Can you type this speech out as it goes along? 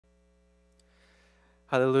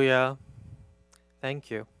Hallelujah.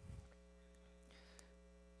 Thank you.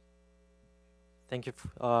 Thank you.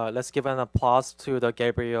 Let's give an applause to the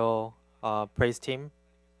Gabriel praise team.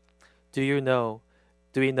 Do you know?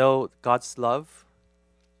 Do we know God's love?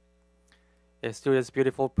 Yes, through this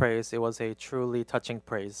beautiful praise, it was a truly touching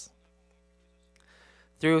praise.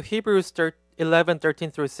 Through Hebrews 11,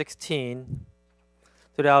 13 through 16,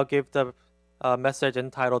 today I'll give the message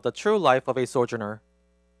entitled The True Life of a Sojourner.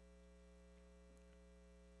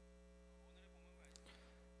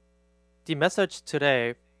 The message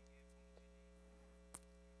today,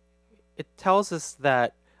 it tells us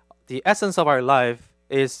that the essence of our life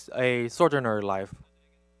is a sojourner life.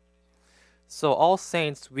 So all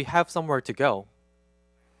saints, we have somewhere to go.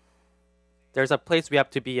 There's a place we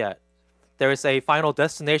have to be at. There is a final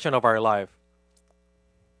destination of our life.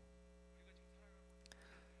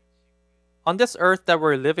 On this earth that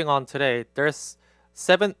we're living on today, there's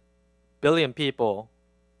 7 billion people.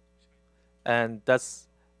 And that's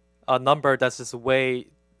a number that's just way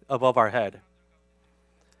above our head.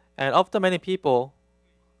 And of the many people,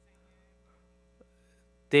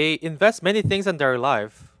 they invest many things in their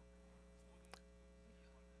life.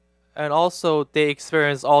 And also they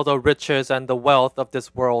experience all the riches and the wealth of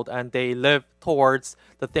this world, and they live towards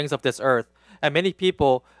the things of this earth. And many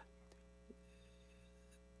people,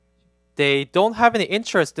 they don't have any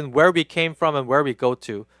interest in where we came from and where we go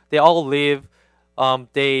to. They all live,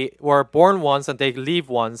 they were born once and they leave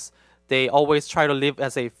once. They always try to live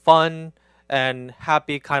as a fun and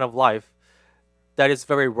happy kind of life that is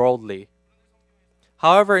very worldly.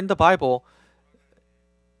 However, in the Bible,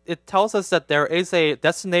 it tells us that there is a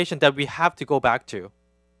destination that we have to go back to.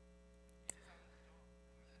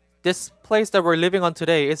 This place that we're living on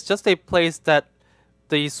today is just a place that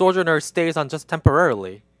the sojourner stays on just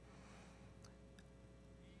temporarily.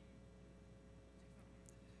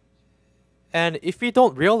 And if we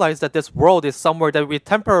don't realize that this world is somewhere that we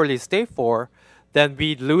temporarily stay for, then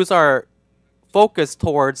we lose our focus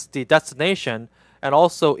towards the destination. And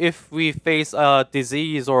also, if we face a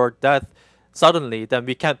disease or death suddenly, then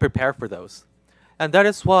we can't prepare for those. And that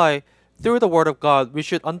is why, through the Word of God, we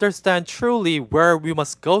should understand truly where we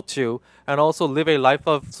must go to and also live a life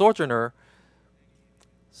of sojourner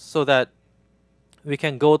so that we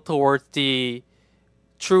can go towards the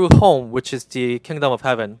true home, which is the kingdom of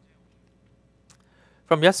heaven.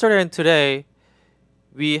 From yesterday and today,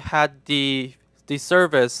 we had the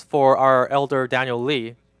service for our elder Daniel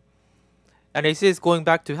Lee. And as he is going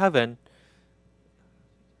back to heaven,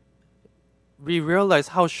 we realize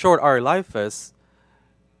how short our life is.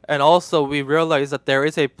 And also we realize that there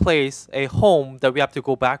is a place, a home that we have to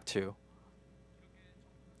go back to.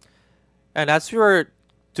 And as we were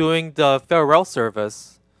doing the farewell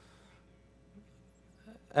service,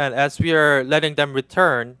 and as we are letting them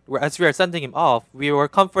return, as we are sending him off, we were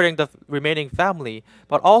comforting the remaining family.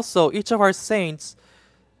 But also, each of our saints,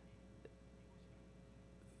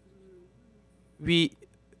 we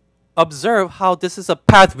observe how this is a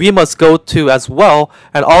path we must go to as well.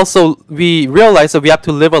 And also, we realize that we have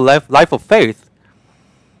to live a life of faith.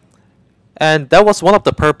 And that was one of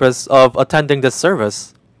the purpose of attending this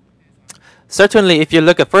service. Certainly, if you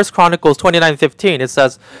look at 1 Chronicles 29:15, it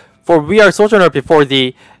says, "For we are sojourner before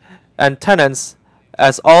thee, and tenants,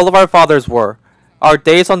 as all of our fathers were. Our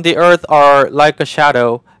days on the earth are like a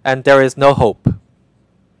shadow, and there is no hope."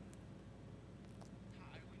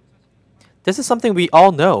 This is something we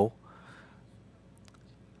all know.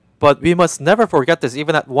 But we must never forget this,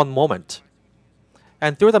 even at one moment.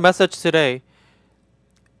 And through the message today,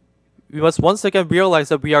 we must once again realize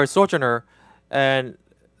that we are sojourner, and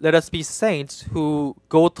let us be saints who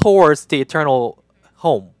go towards the eternal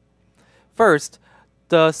home. First,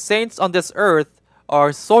 the saints on this earth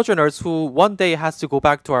are sojourners who one day has to go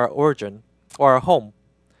back to our origin or our home.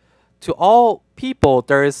 To all people,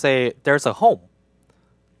 there's a home.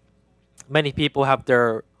 Many people have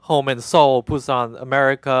their home in Seoul, Busan,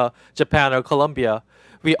 America, Japan, or Colombia.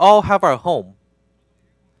 We all have our home.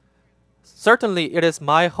 Certainly, it is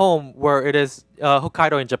my home where it is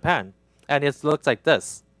Hokkaido in Japan, and it looks like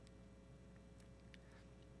this.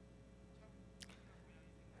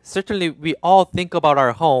 Certainly, we all think about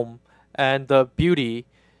our home and the beauty.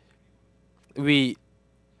 We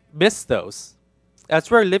miss those.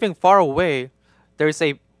 As we're living far away, there's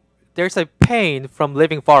a pain from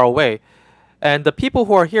living far away. And the people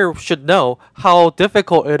who are here should know how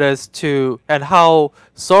difficult it is and how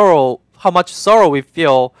much sorrow we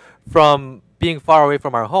feel from being far away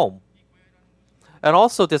from our home. And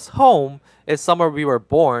also, this home is somewhere we were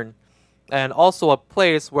born, and also a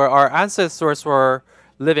place where our ancestors were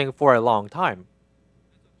living for a long time.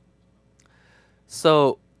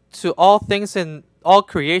 So, to all things in all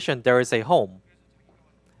creation there is a home,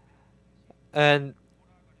 and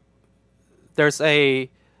there's a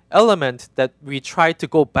element that we try to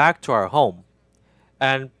go back to our home.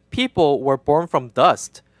 And people were born from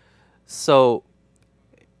dust, so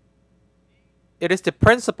it is the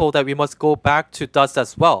principle that we must go back to dust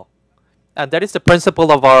as well. And that is the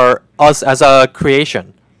principle of our us as a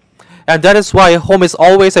creation. And that is why home is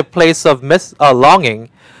always a place of longing,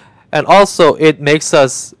 and also it makes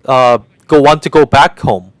us want to go back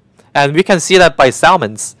home. And we can see that by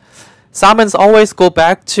salmons. Salmons always go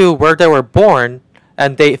back to where they were born,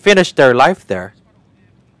 and they finish their life there.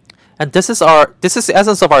 And this is the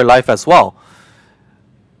essence of our life as well.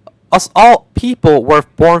 Us all people were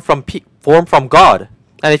born from God.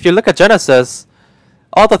 And if you look at Genesis,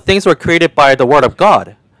 all the things were created by the word of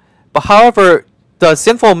God. But however, the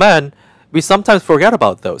sinful men, we sometimes forget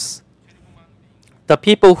about those. The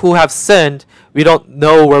people who have sinned, we don't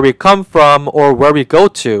know where we come from or where we go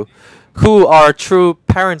to, who our true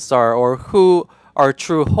parents are, or who our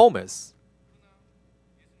true home is.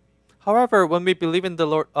 However, when we believe in the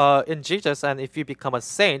Lord, in Jesus, and if we become a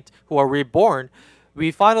saint who are reborn,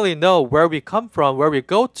 we finally know where we come from, where we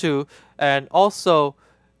go to, and also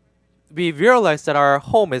we realize that our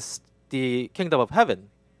home is the kingdom of heaven.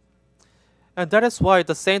 And that is why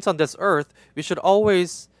the saints on this earth, we should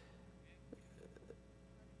always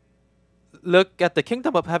look at the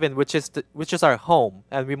kingdom of heaven, which is our home,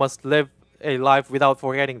 and we must live a life without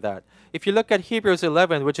forgetting that. If you look at Hebrews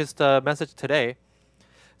 11, which is the message today,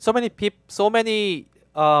 so many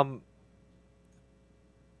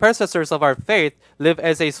predecessors of our faith live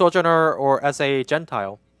as a sojourner or as a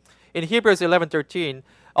Gentile. In Hebrews 11:13,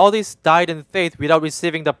 all these died in faith without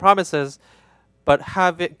receiving the promises, but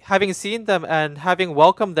having seen them and having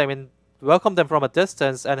welcomed them from a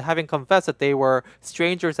distance, and having confessed that they were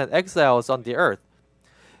strangers and exiles on the earth.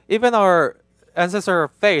 Even our ancestor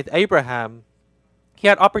of faith, Abraham, he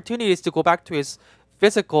had opportunities to go back to his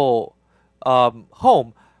physical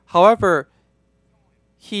home. However,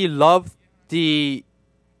 he loved the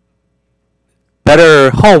better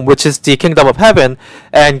home, which is the kingdom of heaven,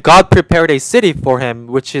 and God prepared a city for him,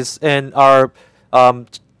 which is in our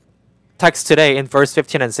text today in verse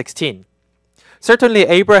 15 and 16. Certainly,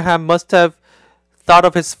 Abraham must have thought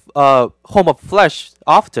of his home of flesh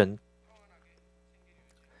often,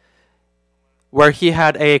 where he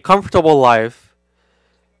had a comfortable life.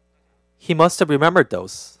 He must have remembered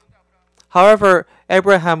those. However,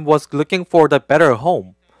 Abraham was looking for the better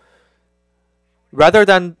home. Rather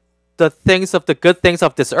than the good things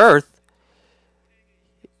of this earth,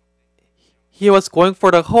 he was going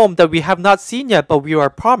for the home that we have not seen yet, but we are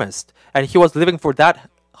promised. And he was living for that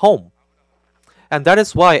home. And that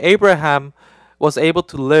is why Abraham was able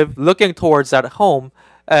to live looking towards that home,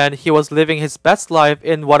 and he was living his best life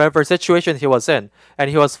in whatever situation he was in. And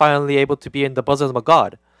he was finally able to be in the bosom of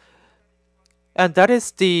God. And that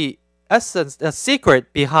is the essence, the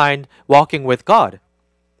secret behind walking with God.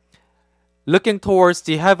 Looking towards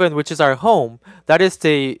the heaven, which is our home, that is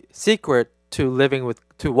the secret to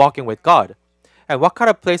walking with God. And what kind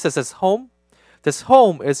of place is this home? This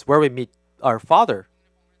home is where we meet our Father.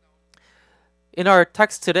 In our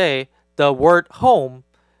text today, the word home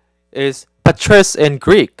is patris in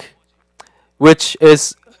Greek, which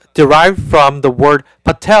is derived from the word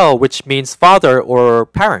patel, which means father or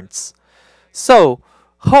parents. So,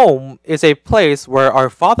 home is a place where our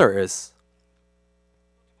Father is.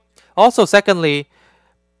 Also, secondly,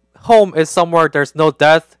 home is somewhere there's no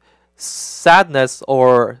death, sadness,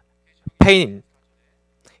 or pain.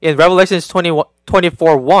 In Revelation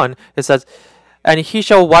 24:1, it says, "And he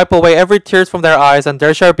shall wipe away every tears from their eyes, and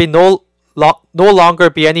there shall be no longer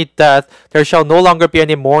be any death, there shall no longer be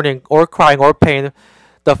any mourning, or crying, or pain.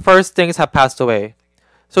 The first things have passed away."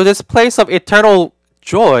 So this place of eternal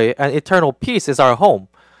joy and eternal peace is our home.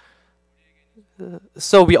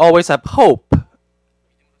 So we always have hope,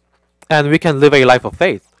 and we can live a life of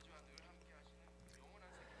faith.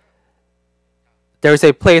 There is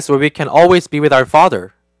a place where we can always be with our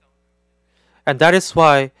Father. And that is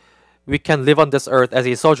why we can live on this earth as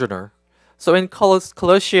a sojourner. So in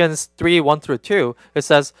Colossians 3:1-2, it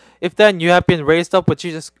says, "If then you have been raised up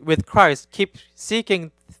with Christ, keep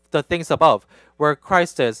seeking the things above, where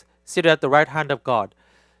Christ is, seated at the right hand of God.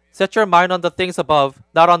 Set your mind on the things above,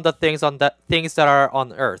 not on the things that are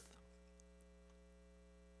on earth."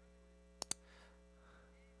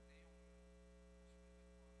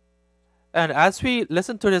 And as we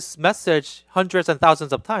listen to this message hundreds and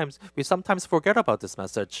thousands of times, we sometimes forget about this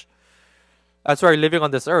message. As we are living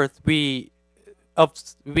on this earth, we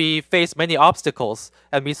face many obstacles,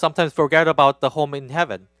 and we sometimes forget about the home in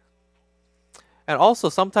heaven. And also,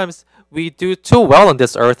 sometimes we do too well on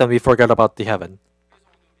this earth and we forget about the heaven.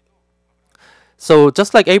 So,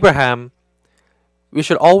 just like Abraham, we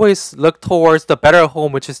should always look towards the better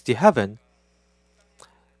home, which is the heaven.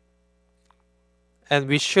 And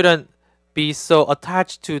we shouldn't be so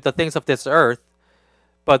attached to the things of this earth,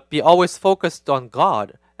 but be always focused on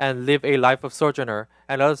God and live a life of sojourner.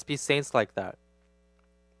 And let us be saints like that.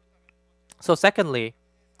 So, secondly,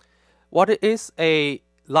 what is a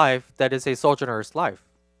life that is a sojourner's life?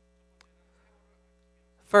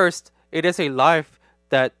 First, it is a life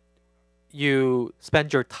that you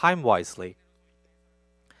spend your time wisely.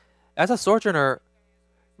 As a sojourner,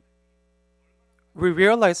 we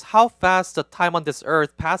realize how fast the time on this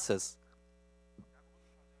earth passes.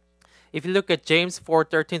 If you look at James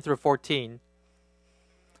 4:13 through 14,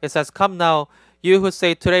 it says, "Come now, you who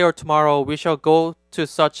say today or tomorrow we shall go to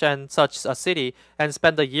such and such a city and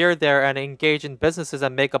spend a year there and engage in businesses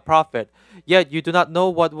and make a profit. Yet you do not know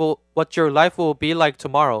what your life will be like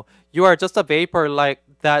tomorrow. You are just a vapor like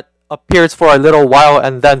that appears for a little while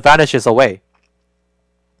and then vanishes away."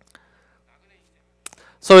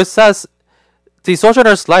 So it says the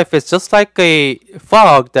sojourner's life is just like a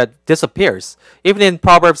fog that disappears. Even in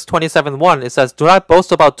Proverbs 27:1, it says, "Do not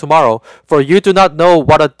boast about tomorrow, for you do not know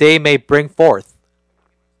what a day may bring forth."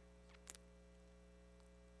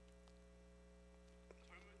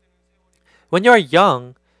 When you're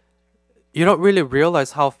young, you don't really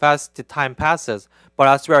realize how fast the time passes. But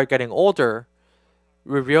as we are getting older,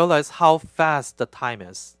 we realize how fast the time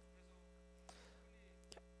is.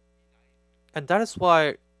 And that is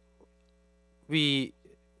why we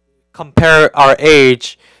compare our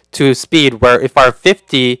age to speed, where if our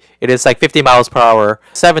 50, it is like 50 miles per hour,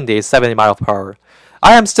 70 is 70 miles per hour.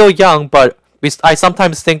 I am still young, but I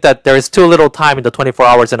sometimes think that there is too little time in the 24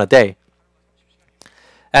 hours in a day.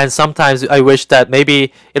 And sometimes I wish that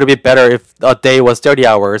maybe it'll be better if a day was 30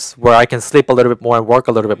 hours, where I can sleep a little bit more and work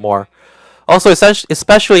a little bit more. Also,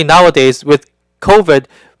 especially nowadays with COVID,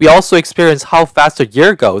 we also experience how fast a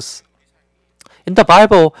year goes. In the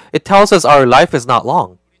Bible, it tells us our life is not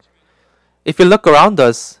long. If you look around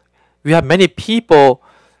us, we have many people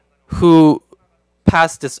who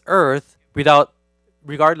pass this earth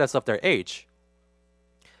regardless of their age.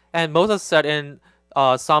 And Moses said in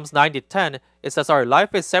Psalms 90:10, it says our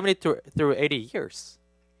life is 70 through 80 years.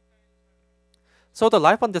 So the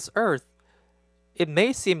life on this earth, it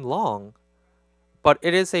may seem long, but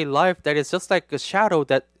it is a life that is just like a shadow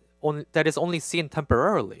that is only seen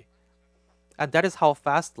temporarily. And that is how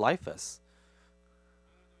fast life is.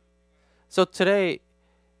 So today,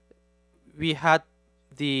 we had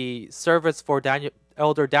the service for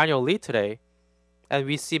Elder Daniel Lee today, and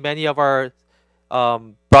we see many of our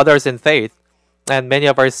brothers in faith and many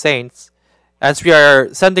of our saints as we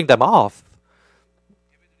are sending them off.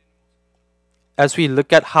 As we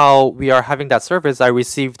look at how we are having that service, I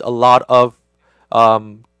received a lot of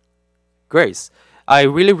grace. I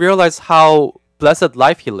really realized how blessed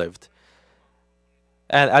life he lived.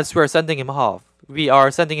 And as we are sending him off, we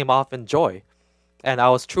are sending him off in joy. And I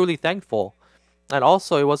was truly thankful. And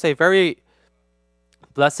also, it was a very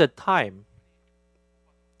blessed time.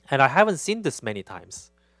 And I haven't seen this many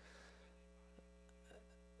times.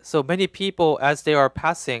 So many people, as they are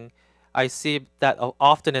passing, I see that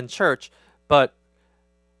often in church. But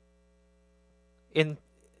in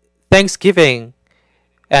thanksgiving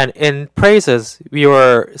and in praises, we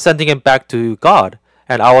were sending him back to God.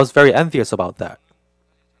 And I was very envious about that.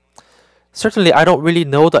 Certainly, I don't really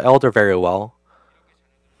know the elder very well.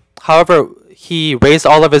 However, he raised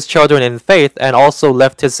all of his children in faith and also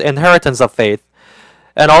left his inheritance of faith.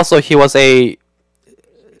 And also, he was a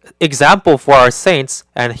example for our saints,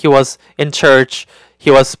 and he was in church,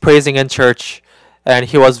 he was praising in church, and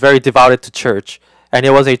he was very devoted to church. And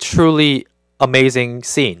it was a truly amazing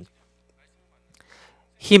scene.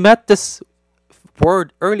 He met this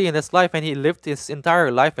word early in his life, and he lived his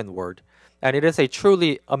entire life in word. And it is a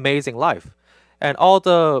truly amazing life. And all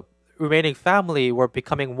the remaining family were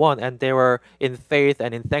becoming one, and they were in faith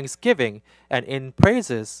and in thanksgiving and in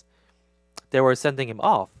praises. They were sending him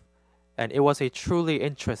off. And it was a truly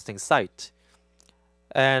interesting sight.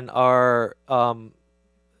 And our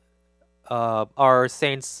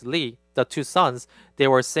Saints Lee, the two sons, they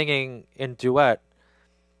were singing in duet.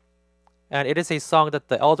 And it is a song that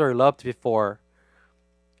the elder loved before.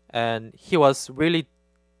 And he was really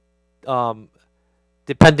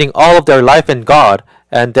depending all of their life in God,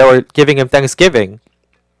 and they were giving him thanksgiving.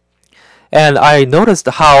 And I noticed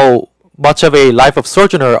how much of a life of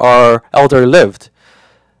sojourner our elder lived.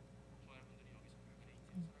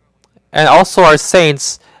 And also our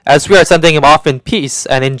saints, As we are sending him off in peace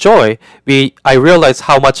and in joy, I realize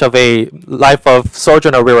how much of a life of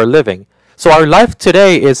sojourner we were living. So our life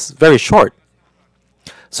today is very short.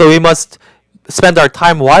 So we must spend our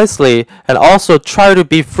time wisely and also try to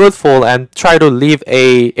be fruitful and try to leave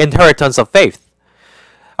a inheritance of faith.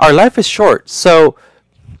 Our life is short, so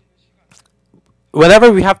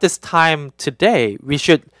whenever we have this time today, we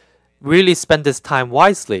should really spend this time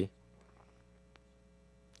wisely.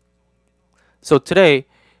 So today,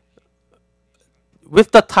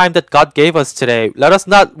 with the time that God gave us today, let us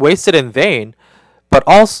not waste it in vain, but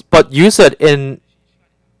use it in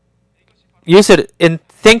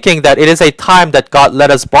thinking that it is a time that God let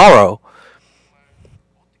us borrow.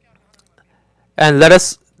 And let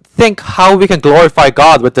us think how we can glorify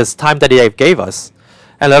God with this time that He gave us.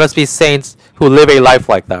 And let us be saints who live a life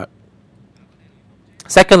like that.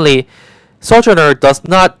 Secondly, sojourner does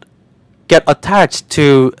not get attached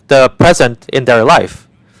to the present in their life.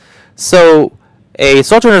 So a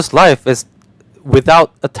sojourner's life is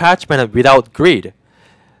without attachment and without greed.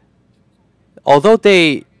 Although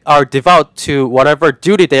they are devout to whatever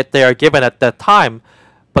duty that they are given at that time,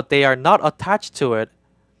 but they are not attached to it,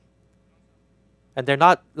 and they're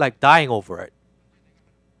not like dying over it.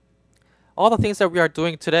 All the things that we are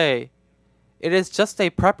doing today, it is just a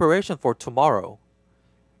preparation for tomorrow.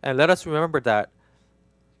 And let us remember that.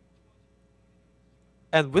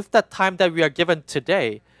 And with that time that we are given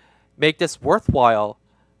today, make this worthwhile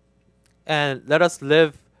and let us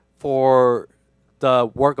live for the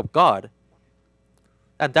work of God.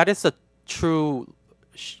 And that is a true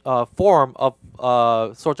form of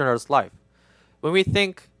sojourner's life. When we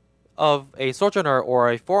think of a sojourner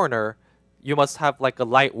or a foreigner, you must have like a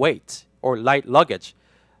light weight or light luggage.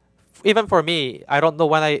 Even for me, I don't know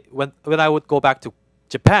when I would go back to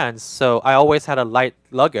Japan, so I always had a light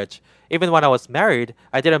luggage. Even when I was married,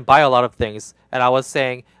 I didn't buy a lot of things, and I was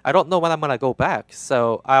saying, I don't know when I'm gonna go back,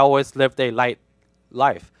 so I always lived a light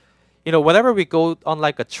life. You know, whenever we go on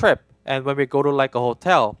like a trip, and when we go to like a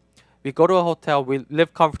hotel, we go to a hotel, we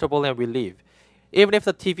live comfortably, and we leave. Even if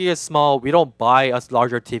the TV is small, we don't buy a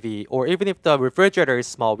larger TV, or even if the refrigerator is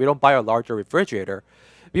small, we don't buy a larger refrigerator.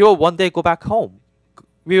 We will one day go back home.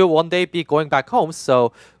 We will one day be going back home,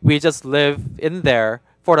 so we just live in there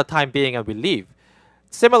for the time being and we leave.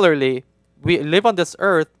 Similarly, we live on this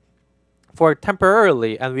earth for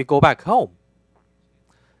temporarily and we go back home.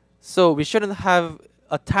 So we shouldn't have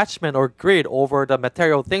attachment or greed over the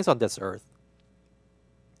material things on this earth.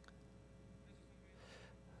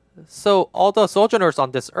 So all the sojourners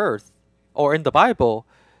on this earth, or in the Bible,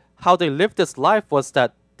 how they lived this life was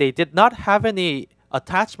that they did not have any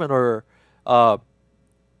attachment or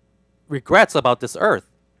regrets about this earth.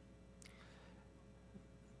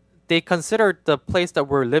 They considered the place that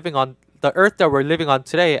we're living on, the earth that we're living on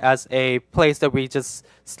today, as a place that we just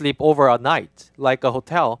sleep over a night, like a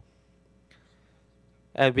hotel.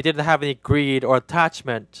 And we didn't have any greed or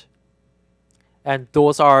attachment. And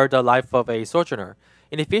those are the life of a sojourner.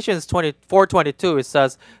 In Ephesians 4:22, it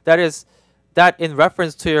says, that in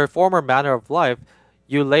reference to your former manner of life,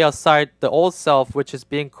 you lay aside the old self, which is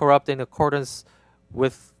being corrupted in accordance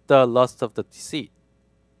with the lust of the deceit.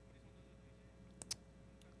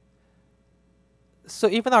 So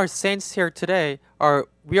even our saints here today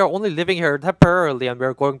we are only living here temporarily, and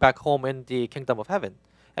we're going back home in the kingdom of heaven.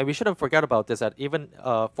 And we shouldn't forget about this even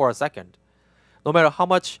for a second. No matter how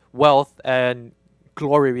much wealth and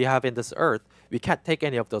glory we have in this earth, we can't take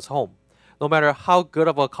any of those home. No matter how good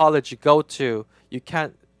of a college you go to, you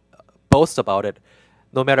can't boast about it.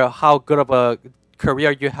 No matter how good of a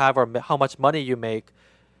career you have or how much money you make,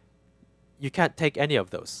 you can't take any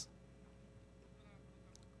of those.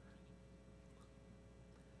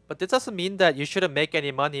 But this doesn't mean that you shouldn't make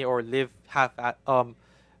any money or live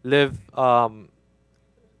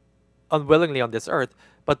unwillingly on this earth.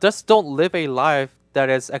 But just don't live a life that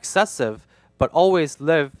is excessive, but always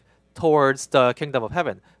live towards the kingdom of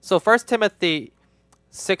heaven. So 1 Timothy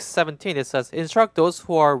 6:17, it says, instruct those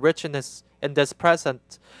who are rich in this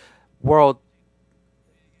present world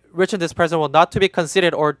not to be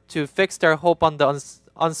conceited or to fix their hope on the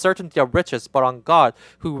uncertainty of riches, but on God,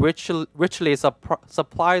 who richly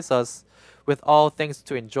supplies us with all things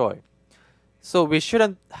to enjoy. So we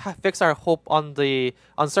shouldn't fix our hope on the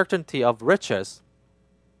uncertainty of riches,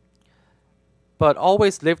 but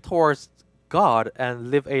always live towards God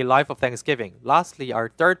and live a life of thanksgiving. Lastly, our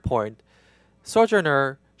third point,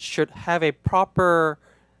 sojourner should have a proper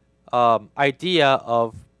idea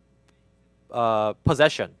of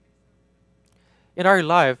possession. In our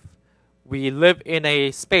life, we live in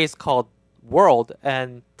a space called world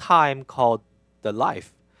and time called the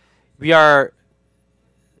life. We are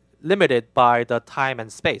limited by the time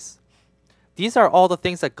and space. These are all the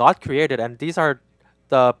things that God created, and these are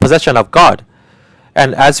the possession of God.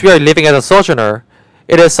 And as we are living as a sojourner,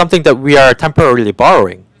 it is something that we are temporarily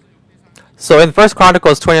borrowing. So in 1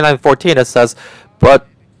 Chronicles 29:14 it says, "But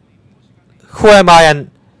who am I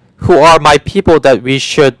and who are my people that we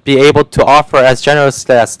should be able to offer as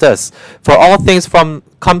generously as this? For all things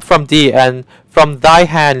come from thee, and from thy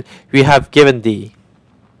hand we have given thee."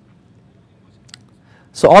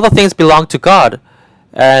 So all the things belong to God,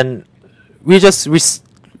 and we just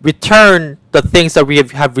return the things that we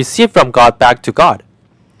have received from God back to God.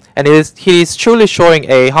 And he is truly showing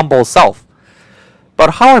a humble self.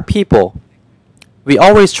 But how are people? We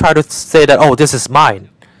always try to say that, oh, this is mine.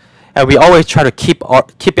 And we always try to keep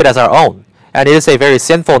it as our own. And it is a very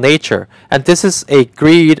sinful nature. And this is a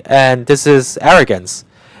greed, and this is arrogance.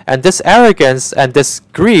 And this arrogance and this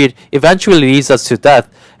greed eventually leads us to death.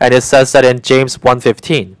 And it says that in James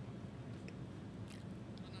 1:15.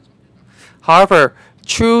 However,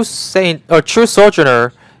 true saint or true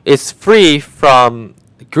sojourner is free from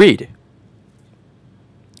greed.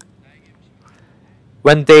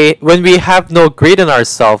 When we have no greed in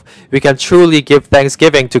ourselves, we can truly give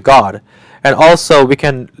thanksgiving to God, and also we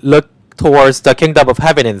can look towards the kingdom of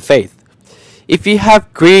heaven in faith. If we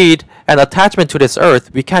have greed and attachment to this earth,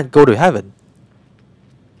 we can't go to heaven.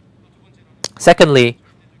 Secondly,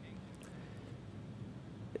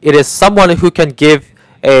 it is someone who can give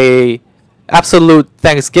a absolute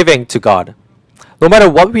thanksgiving to God. No matter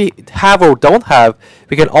what we have or don't have,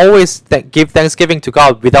 we can always give thanksgiving to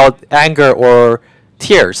God without anger or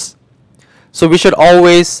tears. So we should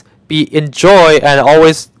always be in joy and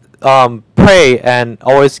always pray and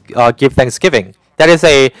always give thanksgiving. That is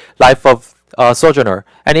a life of sojourner.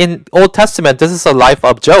 And in Old Testament, this is a life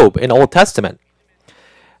of Job in Old Testament.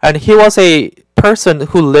 And he was a person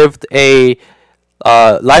who lived a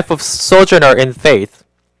life of sojourner in faith.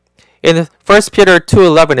 In 1 Peter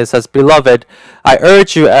 2:11 it says, "Beloved, I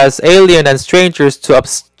urge you as alien and strangers to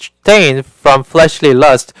abstain from fleshly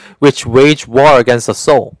lust which wage war against the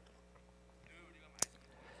soul."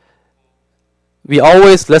 We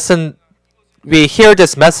always we hear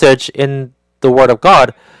this message in the Word of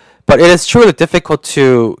God, but it is truly difficult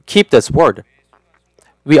to keep this word.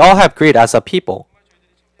 We all have greed as a people.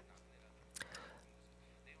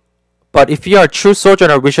 But if we are a true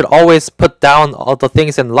sojourner, we should always put down all the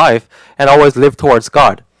things in life and always live towards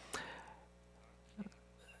God.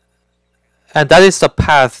 And that is the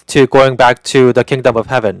path to going back to the kingdom of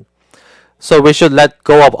heaven. So we should let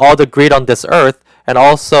go of all the greed on this earth, and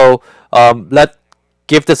also leave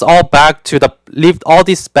all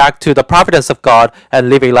this back to the providence of God, and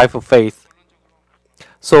live a life of faith.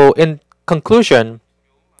 So in conclusion,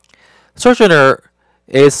 sojourner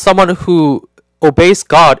is someone who obeys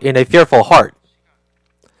God in a fearful heart.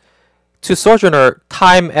 To sojourner,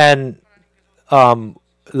 time and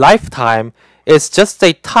lifetime is just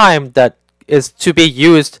a time that is to be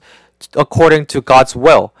used according to God's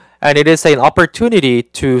will. And it is an opportunity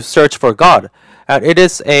to search for God. And it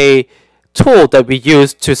is a tool that we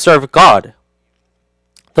use to serve God.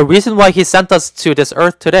 The reason why He sent us to this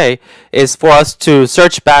earth today is for us to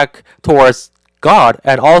search back towards God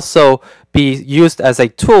and also be used as a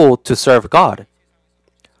tool to serve God.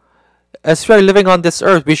 As we are living on this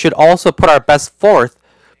earth, we should also put our best forth,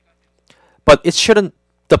 but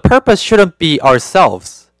the purpose shouldn't be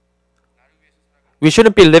ourselves. We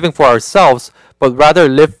shouldn't be living for ourselves, but rather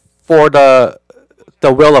live for the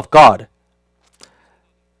will of God.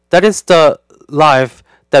 That is the life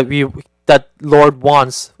that Lord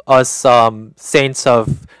wants us saints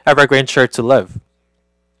of Evergreen Church to live.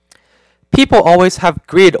 People always have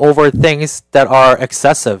greed over things that are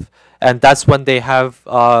excessive, and that's when they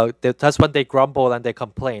grumble and they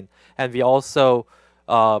complain, and we also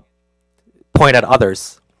point at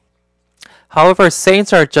others. However,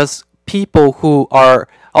 saints are just people who are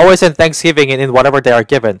always in thanksgiving in whatever they are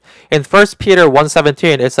given. In 1 Peter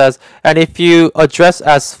 1:17 it says, "And if you address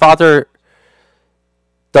as Father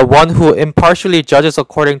the one who impartially judges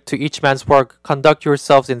according to each man's work, conduct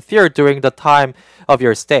yourselves in fear during the time of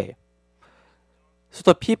your stay." So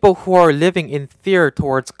the people who are living in fear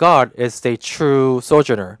towards God is the true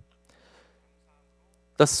sojourner.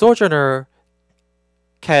 The sojourner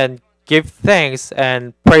can give thanks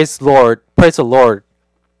and praise the Lord.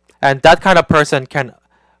 And that kind of person can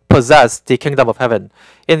possess the kingdom of heaven.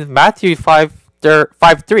 In Matthew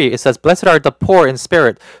 5:3 it says, "Blessed are the poor in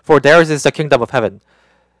spirit, for theirs is the kingdom of heaven."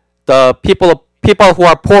 The people who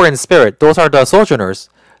are poor in spirit, those are the sojourners.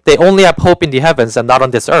 They only have hope in the heavens and not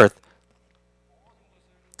on this earth.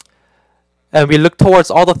 And we look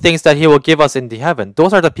towards all the things that He will give us in the heaven.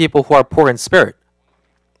 Those are the people who are poor in spirit.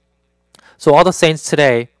 So all the saints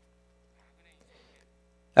today,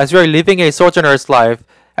 as you are living a sojourner's life,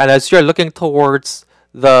 and as you are looking towards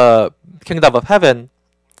the kingdom of heaven,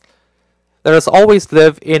 let us always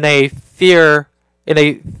live in a fear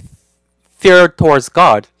towards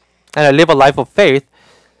God, and live a life of faith,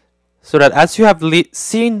 so that as you have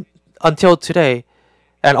seen until today,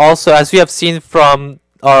 and also as we have seen from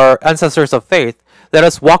our ancestors of faith, let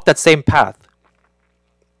us walk that same path.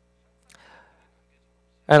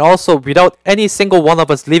 And also, without any single one of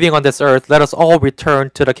us leaving on this earth, let us all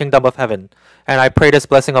return to the kingdom of heaven. And I pray this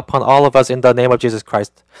blessing upon all of us in the name of Jesus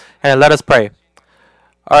Christ. And let us pray.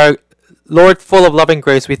 Our Lord, full of loving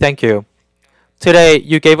grace, we thank you. Today,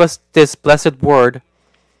 you gave us this blessed word,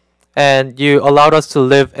 and you allowed us to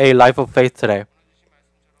live a life of faith today.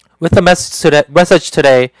 With the message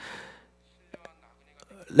today,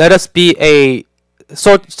 let us be a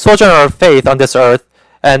sojourner of faith on this earth,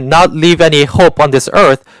 and not leave any hope on this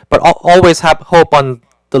earth, but always have hope on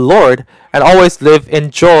the Lord, and always live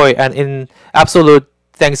in joy and in absolute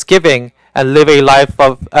thanksgiving, and live a life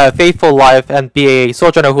of faithful life, and be a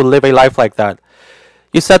sojourner who live a life like that.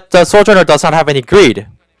 You said the sojourner does not have any greed.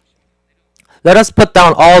 Let us put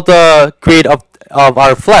down all the greed of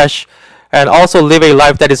our flesh, and also live a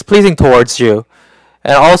life that is pleasing towards you.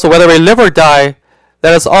 And also, whether we live or die,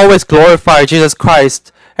 let us always glorify Jesus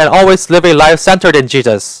Christ, and always live a life centered in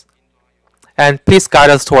Jesus. And please guide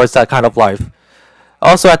us towards that kind of life.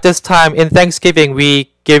 Also, at this time, in Thanksgiving,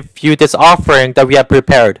 we give you this offering that we have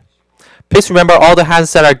prepared. Please remember all the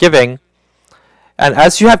hands that are giving. And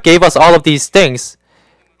as you have gave us all of these things,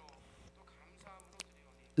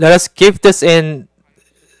 let us give this in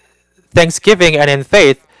thanksgiving and in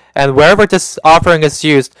faith. And wherever this offering is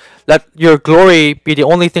used, let your glory be the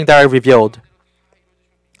only thing that are revealed.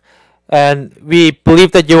 And we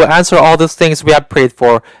believe that you will answer all those things we have prayed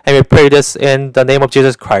for. And we pray this in the name of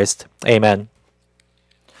Jesus Christ. Amen.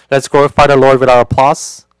 Let's glorify the Lord with our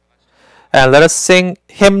applause. And let us sing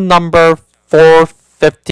hymn number 450.